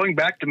 and going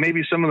back to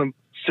maybe some of the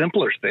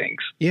simpler things.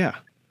 Yeah.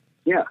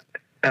 Yeah.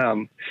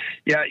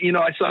 You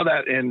know, I saw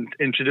that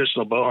in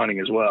traditional bow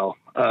hunting as well.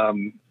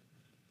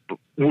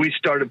 We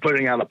started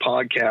putting out a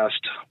podcast.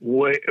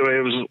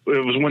 It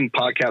was when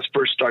podcasts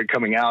first started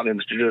coming out in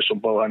the traditional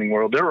bow hunting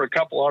world. There were a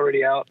couple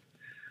already out.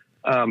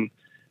 And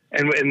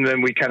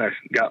then we kind of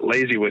got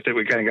lazy with it.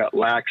 We kind of got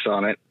lax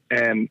on it.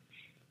 And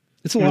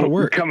it's a lot of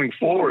work. Coming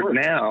forward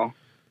now,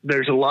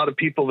 there's a lot of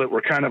people that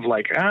were kind of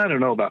like, I don't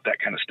know about that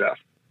kind of stuff.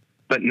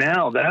 But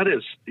now that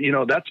is, you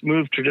know, that's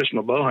moved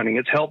traditional bow hunting.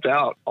 It's helped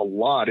out a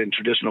lot in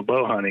traditional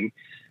bow hunting.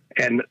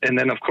 And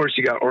then, of course,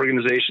 you got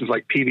organizations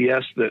like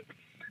PBS that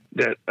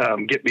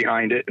get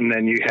behind it. And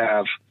then you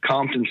have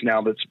Compton's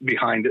now that's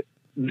behind it.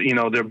 You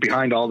know, they're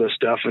behind all this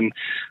stuff. And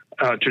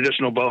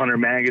Traditional Bow Hunter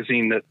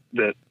magazine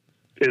that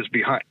is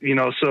behind, you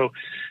know, so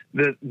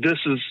this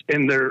is,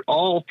 and they're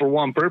all for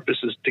one purpose,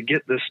 is to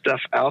get this stuff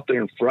out there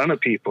in front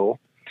of people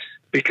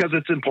because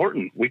it's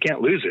important. We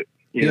can't lose it,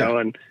 you know,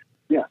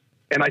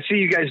 and I see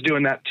you guys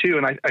doing that too.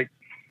 And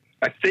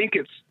I think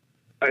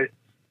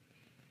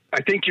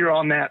I think you're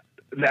on that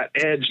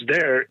edge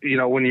there, you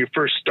know, when you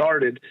first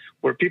started,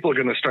 where people are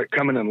going to start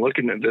coming and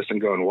looking at this and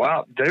going,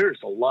 wow, there's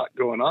a lot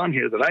going on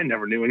here that I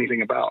never knew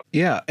anything about.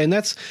 Yeah. And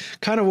that's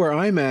kind of where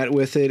I'm at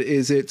with it,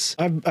 is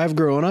I've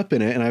grown up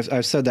in it, and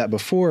I've said that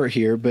before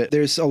here, but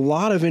there's a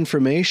lot of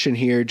information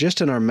here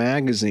just in our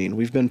magazine.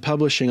 We've been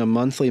publishing a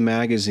monthly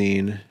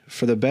magazine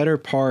for the better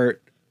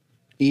part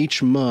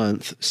each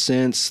month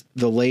since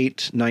the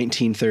late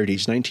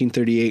 1930s,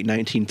 1938,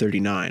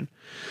 1939.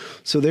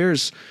 So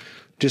there's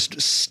just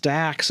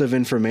stacks of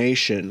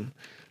information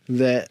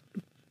that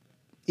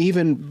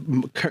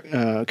even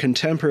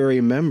contemporary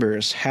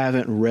members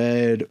haven't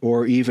read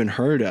or even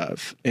heard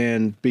of.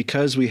 And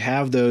because we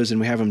have those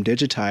and we have them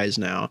digitized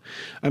now,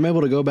 I'm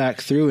able to go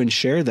back through and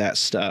share that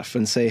stuff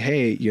and say,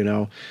 hey, you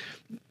know,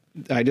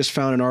 I just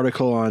found an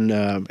article on,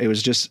 it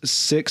was just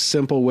 6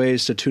 simple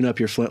ways to tune up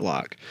your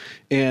flintlock.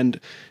 And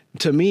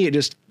to me, it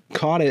just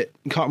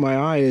caught my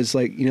eye is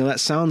like, that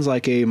sounds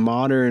like a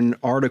modern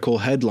article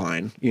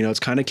headline. It's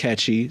kind of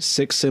catchy,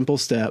 6 simple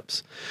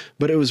steps,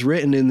 but it was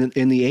written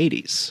in the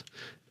 80s,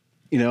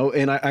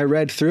 and I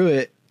read through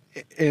it,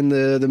 and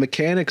the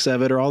mechanics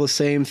of it are all the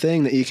same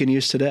thing that you can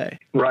use today.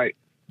 Right.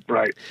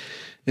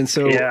 And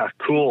so yeah,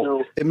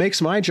 cool. It makes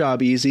my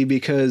job easy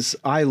because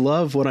I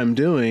love what I'm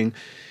doing,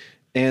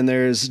 and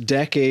there's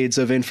decades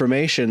of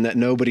information that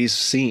nobody's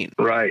seen.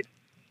 Right.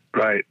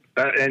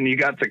 And you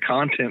got the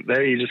content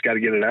there. You just got to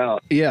get it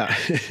out. Yeah.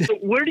 So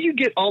where do you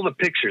get all the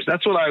pictures?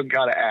 That's what I've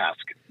got to ask,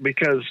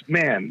 because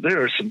man,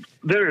 there is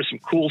some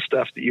cool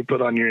stuff that you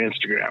put on your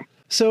Instagram.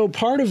 So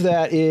part of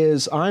that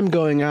is I'm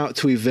going out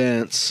to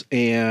events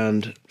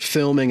and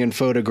filming and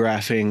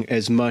photographing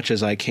as much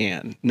as I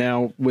can.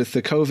 Now, with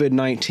the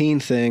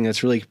COVID-19 thing,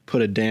 that's really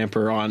put a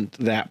damper on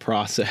that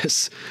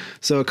process.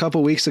 So a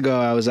couple weeks ago,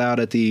 I was out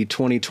at the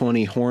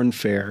 2020 Horn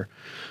Fair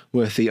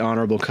with the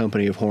Honorable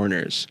Company of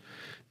Horners.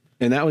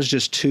 And that was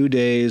just 2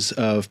 days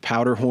of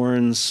powder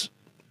horns,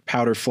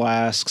 powder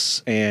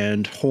flasks,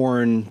 and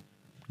horn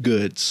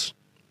goods,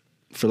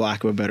 for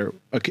lack of a better,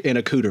 and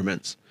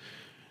accoutrements.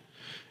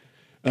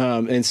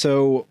 And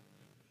so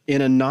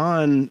in a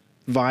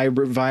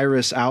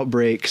non-virus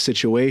outbreak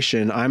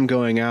situation, I'm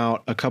going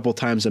out a couple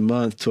times a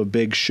month to a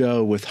big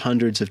show with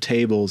hundreds of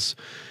tables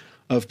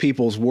of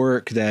people's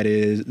work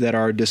that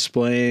are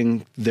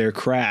displaying their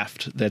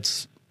craft.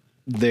 That's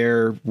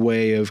their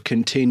way of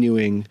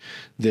continuing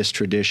this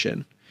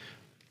tradition.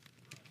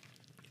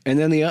 And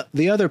then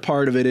the other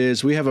part of it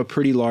is we have a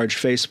pretty large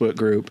Facebook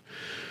group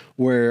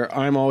where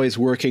I'm always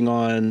working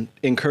on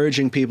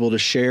encouraging people to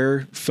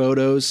share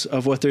photos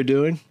of what they're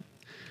doing.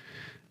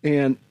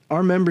 And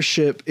our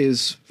membership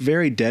is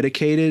very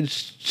dedicated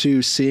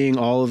to seeing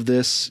all of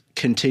this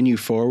continue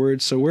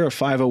forward. So we're a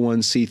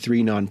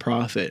 501c3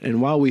 nonprofit.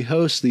 And while we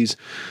host these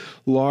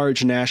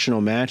large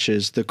national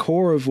matches, the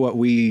core of what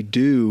we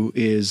do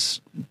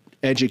is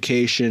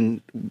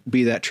education,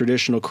 be that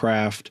traditional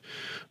craft,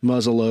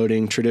 muzzle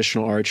loading,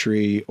 traditional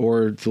archery,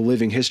 or the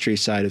living history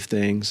side of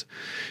things,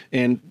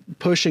 and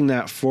pushing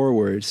that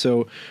forward.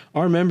 So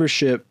our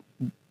membership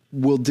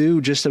will do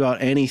just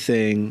about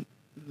anything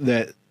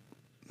that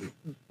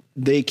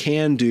they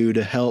can do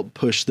to help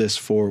push this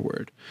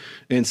forward.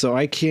 And so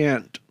I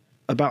can't,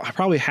 about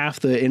probably half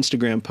the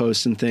Instagram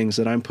posts and things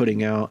that I'm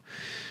putting out,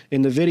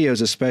 in the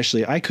videos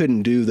especially, I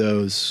couldn't do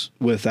those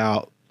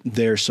without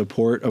their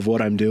support of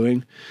what I'm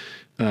doing.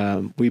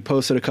 We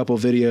posted a couple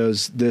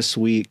videos this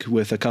week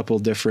with a couple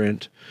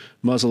different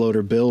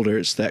muzzleloader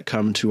builders that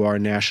come to our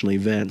national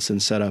events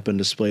and set up and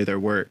display their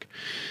work.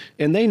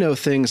 And they know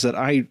things that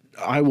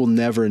I will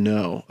never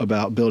know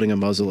about building a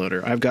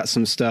muzzleloader. I've got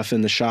some stuff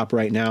in the shop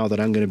right now that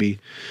I'm going to be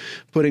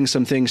putting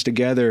some things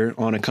together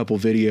on a couple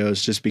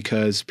videos just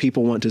because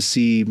people want to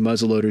see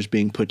muzzleloaders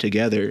being put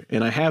together.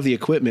 And I have the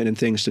equipment and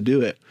things to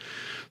do it.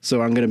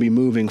 So I'm going to be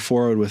moving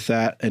forward with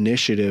that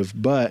initiative.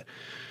 But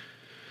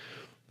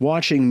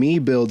watching me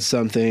build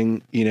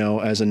something,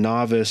 as a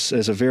novice,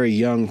 as a very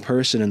young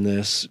person in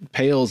this,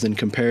 pales in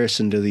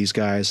comparison to these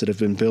guys that have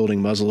been building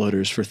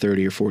muzzleloaders for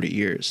 30 or 40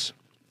 years.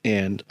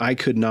 And I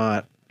could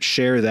not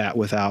share that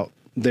without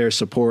their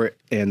support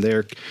and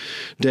their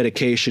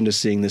dedication to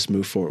seeing this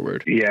move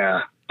forward.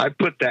 Yeah. I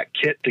put that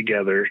kit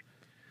together,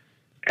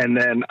 and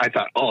then I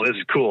thought, oh, this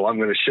is cool. I'm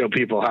going to show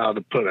people how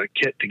to put a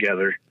kit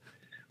together,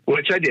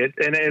 which I did.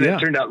 And it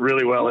turned out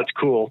really well. It's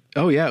cool.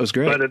 Oh, yeah, it was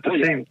great. But at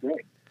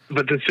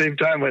the same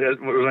time, when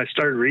I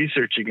started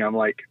researching, I'm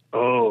like,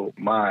 oh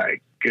my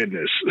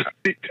goodness,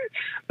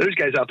 there's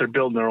guys out there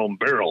building their own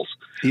barrels.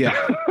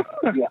 Yeah.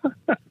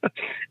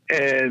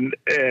 and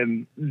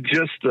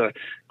just the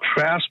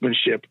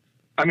craftsmanship.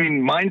 I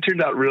mean, mine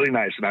turned out really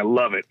nice, and I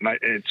love it. And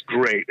it's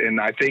great.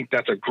 And I think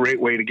that's a great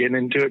way to get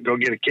into it. Go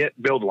get a kit,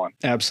 build one.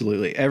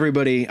 Absolutely.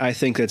 Everybody, I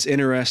think, that's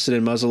interested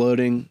in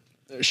muzzleloading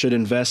should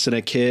invest in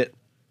a kit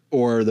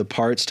or the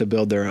parts to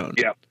build their own.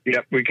 Yep.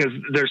 Because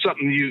there's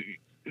something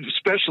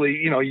especially,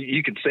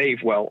 you could say,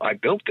 well, I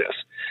built this.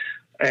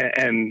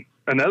 And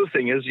another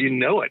thing is,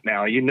 it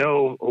now,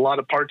 a lot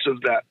of parts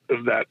of that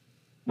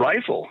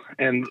rifle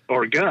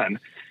or gun.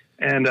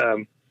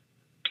 And,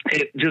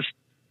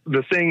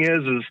 the thing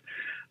is,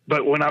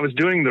 but when I was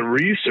doing the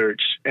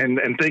research and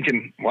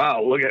thinking,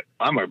 wow,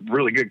 I'm a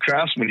really good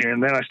craftsman here.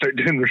 And then I start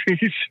doing the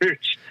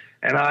research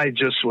and I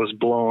just was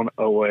blown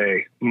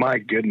away. My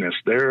goodness,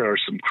 there are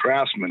some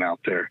craftsmen out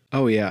there.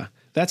 Oh yeah.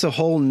 That's a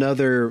whole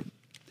nother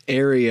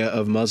area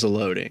of muzzle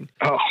loading.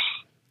 Oh,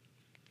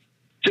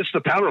 just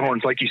the powder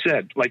horns, like you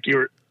said,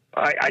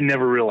 I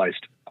never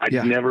realized.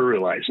 Never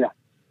realized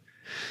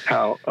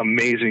how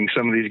amazing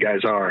some of these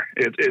guys are.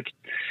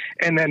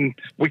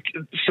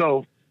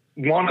 So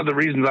one of the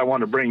reasons I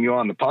want to bring you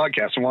on the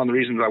podcast, and one of the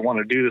reasons I want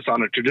to do this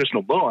on a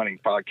traditional bow hunting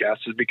podcast,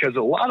 is because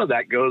a lot of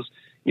that goes,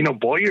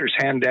 Bowyers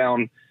hand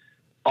down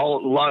a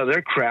lot of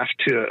their craft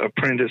to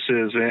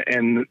apprentices,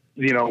 and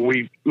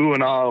we ooh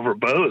and ah over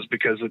bows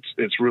because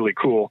it's really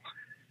cool.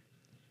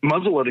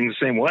 Muzzleloading the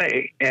same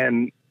way,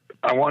 and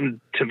I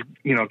wanted to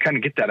kind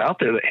of get that out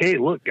there that, hey,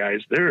 look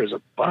guys, there is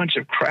a bunch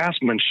of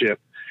craftsmanship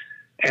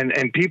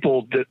and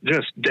people that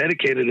just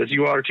dedicated as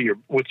you are to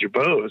with your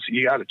bows,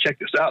 you got to check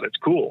this out. It's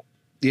cool.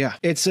 Yeah,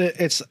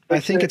 I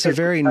think it's a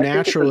very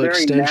natural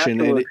extension,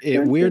 and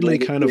it weirdly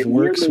kind of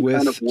works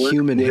with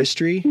human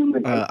history.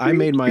 I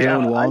made my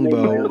own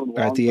longbow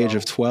at the age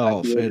of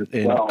 12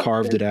 and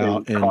carved it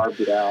out, and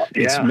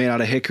it's made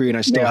out of hickory, and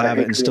I still have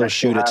it and still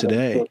shoot it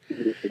today.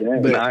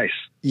 But nice.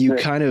 You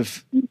kind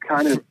of,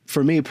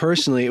 for me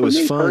personally, it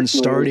was fun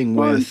starting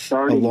with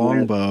a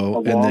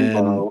longbow, and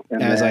then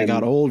as I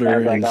got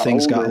older and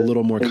things got a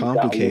little more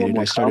complicated,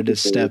 I started to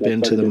step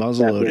into the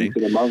muzzleloading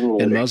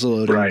and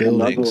muzzleloading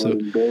building. So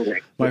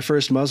my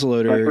first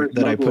muzzleloader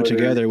that I put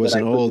together was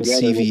an old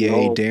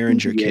CVA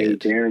Derringer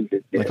kit,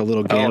 like a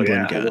little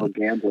gambling gun.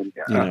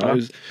 You know,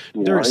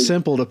 they're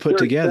simple to put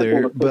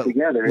together, but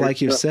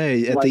like you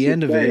say, at the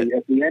end of it,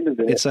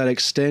 it's that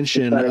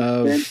extension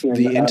of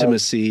the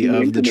intimacy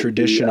of the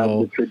traditional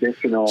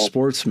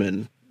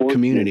sportsman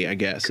community, I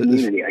guess, for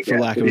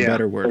lack of a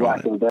better word on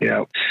it.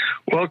 Yeah.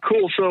 Well,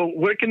 cool. So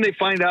where can they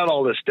find out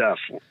all this stuff?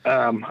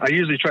 I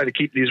usually try to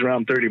keep these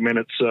around 30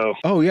 minutes. So.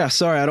 Oh yeah.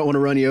 Sorry. I don't want to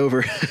run you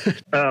over.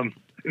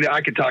 Yeah,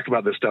 I could talk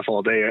about this stuff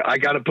all day. I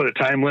got to put a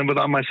time limit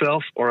on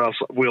myself, or else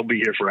we'll be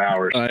here for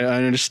hours. I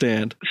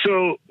understand.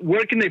 So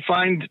where can they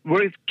find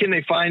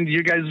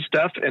you guys'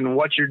 stuff and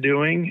what you're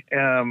doing?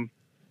 I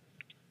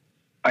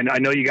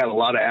know you got a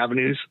lot of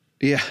avenues.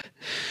 Yeah.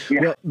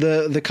 Well,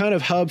 the kind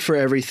of hub for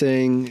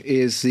everything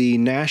is the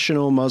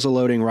National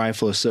Muzzleloading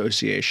Rifle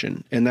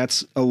Association, and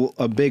that's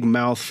a big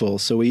mouthful.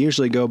 So we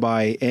usually go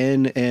by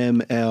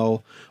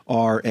NMLRA.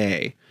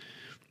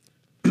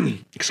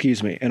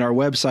 Excuse me. And our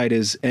website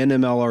is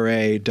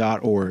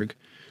nmlra.org.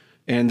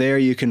 And there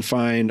you can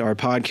find our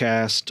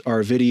podcast,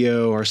 our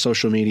video, our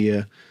social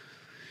media.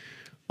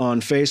 On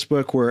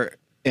Facebook, we're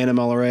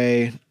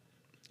NMLRA.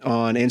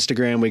 On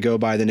Instagram, we go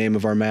by the name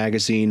of our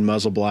magazine,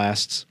 Muzzle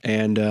Blasts.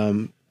 And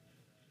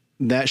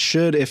that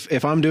should,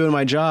 if I'm doing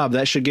my job,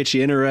 that should get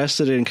you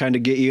interested and kind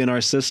of get you in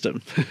our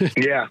system.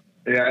 Yeah.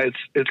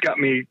 It's got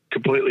me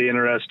completely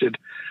interested.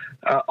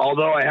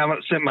 Although I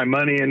haven't sent my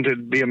money in to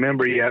be a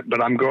member yet,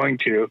 but I'm going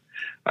to.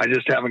 I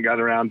just haven't got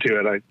around to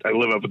it. I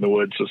live up in the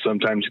woods, so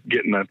sometimes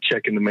getting a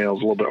check in the mail is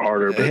a little bit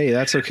harder. But. Hey,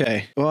 that's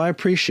okay. Well, I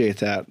appreciate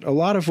that. A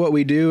lot of what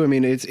we do, I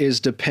mean, it is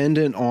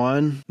dependent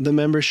on the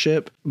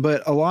membership,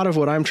 but a lot of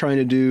what I'm trying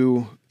to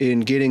do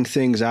in getting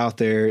things out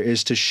there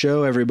is to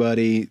show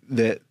everybody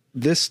that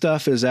this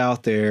stuff is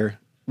out there,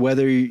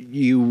 whether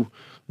you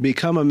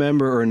become a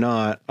member or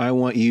not. I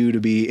want you to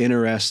be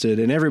interested,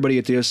 and everybody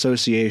at the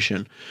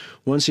association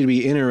wants you to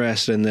be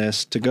interested in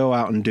this, to go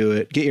out and do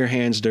it, get your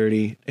hands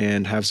dirty,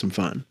 and have some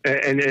fun.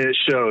 And it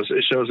shows.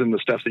 It shows in the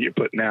stuff that you're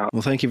putting out.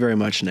 Well, thank you very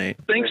much, Nate.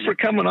 Thanks for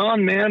coming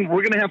on, man.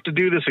 We're going to have to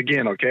do this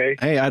again, okay?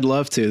 Hey, I'd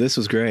love to. This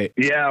was great.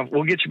 Yeah,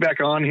 we'll get you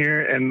back on here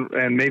and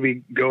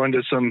maybe go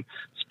into some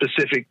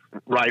specific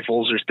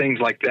rifles or things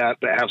like that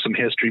have some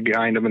history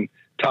behind them and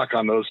talk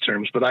on those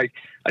terms. But I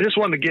just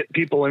wanted to get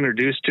people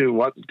introduced to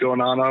what's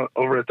going on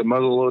over at the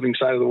muzzle loading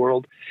side of the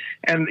world.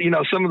 And, you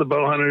know, some of the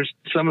bow hunters,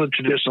 some of the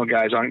traditional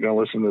guys aren't going to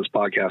listen to this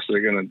podcast.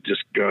 They're going to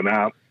just go,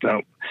 no.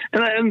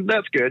 And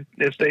that's good.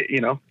 If they, you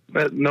know,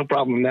 no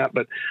problem in that.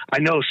 But I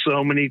know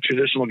so many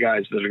traditional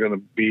guys that are going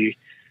to be,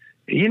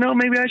 you know,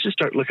 maybe I should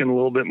start looking a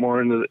little bit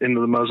more into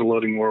the muzzle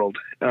loading world.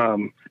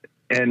 And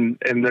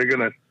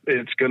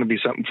it's going to be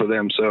something for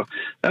them. So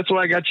that's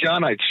why I got you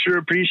on. I sure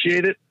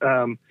appreciate it.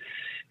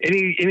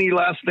 Any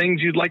last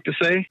things you'd like to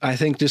say? I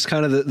think just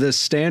kind of the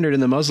standard in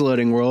the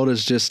muzzleloading world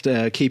is just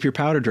keep your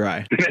powder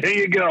dry. There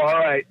you go. All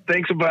right.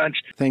 Thanks a bunch.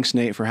 Thanks,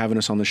 Nate, for having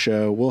us on the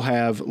show. We'll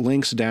have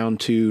links down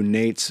to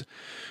Nate's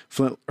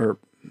we'll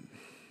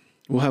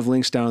have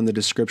links down in the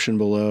description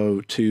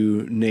below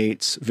to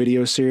Nate's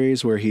video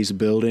series where he's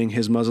building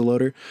his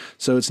muzzleloader.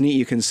 So it's neat.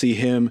 You can see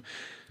him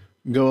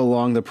go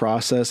along the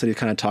process that he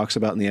kind of talks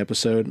about in the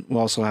episode.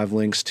 We'll also have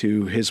links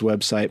to his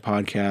website,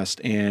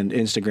 podcast, and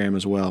Instagram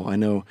as well. I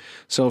know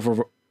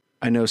several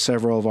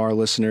of our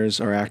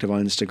listeners are active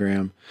on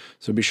Instagram,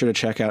 so be sure to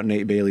check out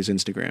Nate Bailey's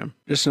Instagram.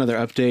 Just another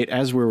update.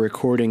 As we're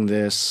recording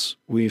this,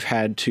 we've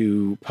had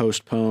to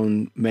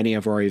postpone many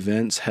of our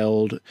events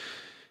held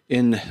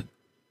in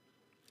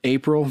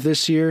April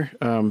this year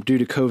due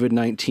to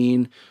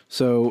COVID-19.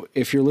 So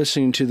if you're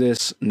listening to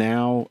this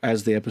now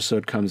as the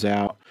episode comes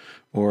out,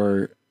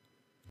 or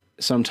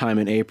sometime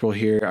in April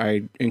here,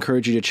 I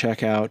encourage you to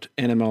check out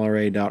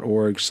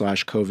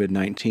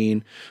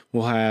nmlra.org/COVID-19.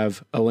 We'll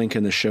have a link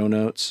in the show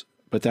notes,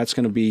 but that's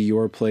going to be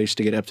your place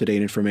to get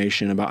up-to-date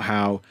information about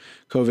how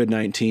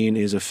COVID-19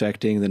 is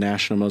affecting the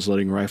National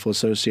Muzzleloading Rifle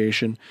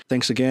Association.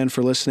 Thanks again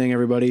for listening,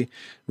 everybody.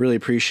 Really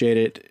appreciate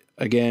it.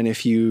 Again,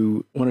 if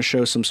you want to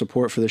show some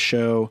support for the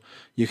show,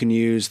 you can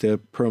use the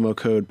promo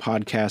code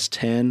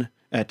podcast10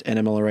 at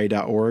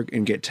nmlra.org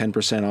and get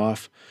 10%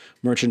 off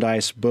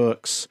merchandise,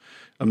 books,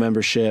 a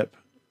membership,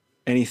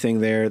 anything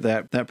there.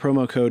 That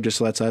promo code just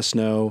lets us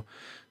know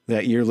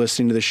that you're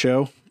listening to the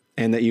show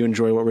and that you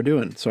enjoy what we're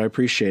doing. So I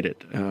appreciate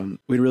it.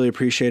 We'd really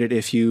appreciate it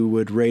if you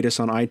would rate us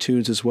on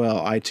iTunes as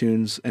well.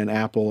 iTunes and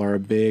Apple are a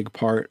big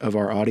part of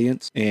our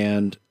audience,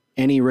 and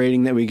Any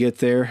rating that we get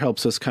there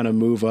helps us kind of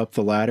move up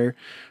the ladder.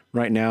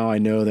 Right now, I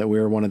know that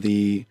we're one of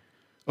the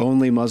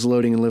only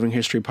muzzleloading and living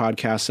history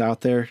podcasts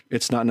out there.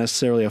 It's not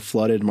necessarily a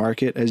flooded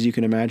market, as you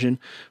can imagine,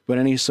 but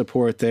any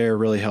support there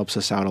really helps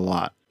us out a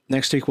lot.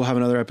 Next week, we'll have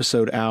another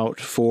episode out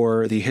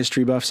for the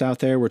history buffs out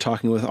there. We're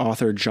talking with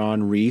author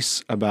John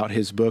Reese about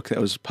his book that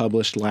was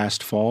published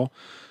last fall.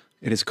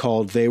 It is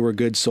called They Were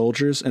Good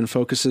Soldiers and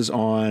focuses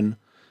on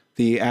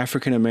the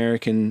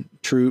African-American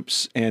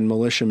troops and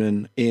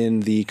militiamen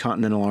in the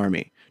Continental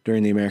Army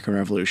during the American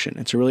Revolution.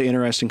 It's a really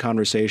interesting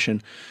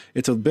conversation.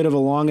 It's a bit of a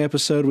long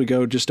episode. We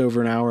go just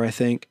over an hour, I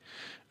think,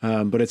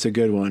 but it's a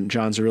good one.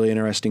 John's a really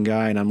interesting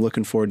guy, and I'm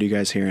looking forward to you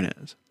guys hearing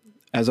it.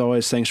 As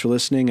always, thanks for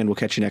listening, and we'll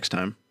catch you next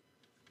time.